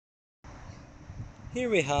Here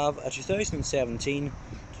we have a 2017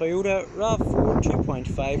 Toyota RAV4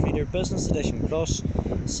 2.5 litre Business Edition Plus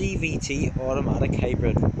CVT automatic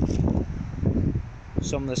hybrid.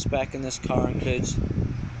 Some of the spec in this car includes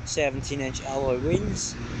 17-inch alloy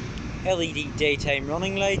wheels, LED daytime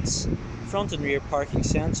running lights, front and rear parking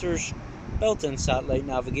sensors, built-in satellite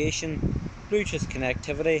navigation, Bluetooth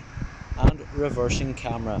connectivity and reversing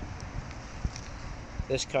camera.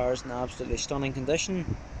 This car is in absolutely stunning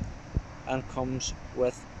condition and comes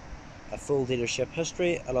with a full dealership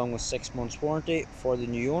history along with 6 months warranty for the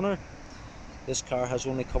new owner. This car has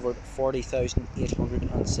only covered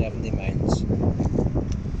 40,870 miles.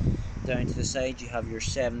 Down to the side you have your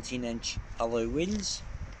 17-inch alloy wheels.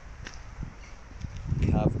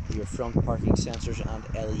 You have your front parking sensors and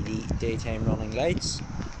LED daytime running lights.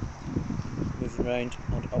 Moving around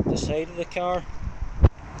and up the side of the car,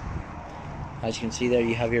 as you can see there,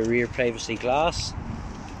 you have your rear privacy glass,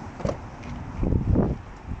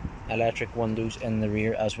 electric windows in the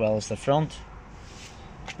rear as well as the front,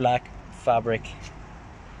 black fabric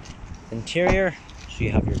interior, so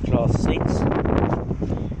you have your cloth seats.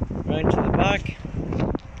 Round to the back,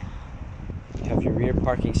 you have your rear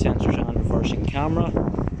parking sensors and reversing camera,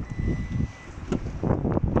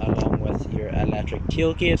 along with your electric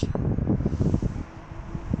tailgate.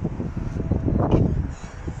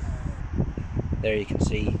 There you can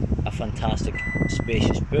see a fantastic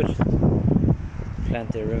spacious boot,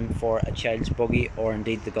 plenty of room for a child's buggy or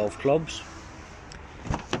indeed the golf clubs.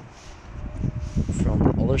 From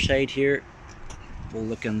the other side here, we'll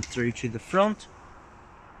look in through to the front.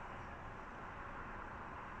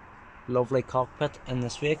 Lovely cockpit in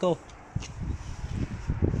this vehicle.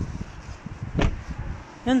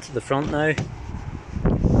 Into the front now.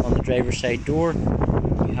 On the driver's side door,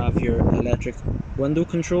 you have your electric window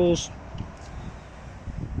controls.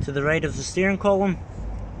 To the right of the steering column,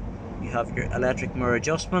 you have your electric mirror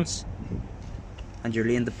adjustments and your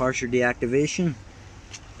lane departure deactivation.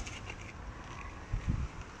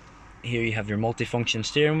 Here you have your multifunction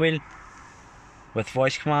steering wheel with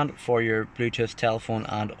voice command for your Bluetooth telephone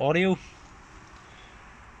and audio.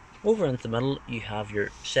 Over in the middle you have your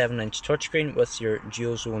 7-inch touchscreen with your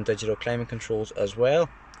dual zone digital climate controls as well.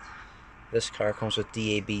 This car comes with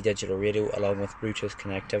DAB digital radio along with Bluetooth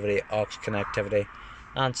connectivity, aux connectivity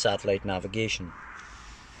and satellite navigation.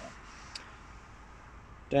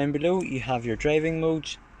 Down below you have your driving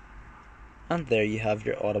modes, and there you have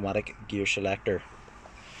your automatic gear selector.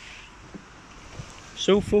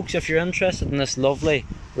 So folks, if you're interested in this lovely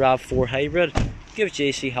RAV4 hybrid, give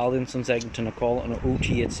JC Halliday & Sons Eglinton a call on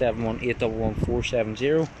 02871 811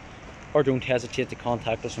 470, or don't hesitate to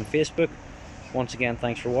contact us on Facebook. Once again,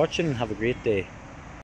 thanks for watching and have a great day.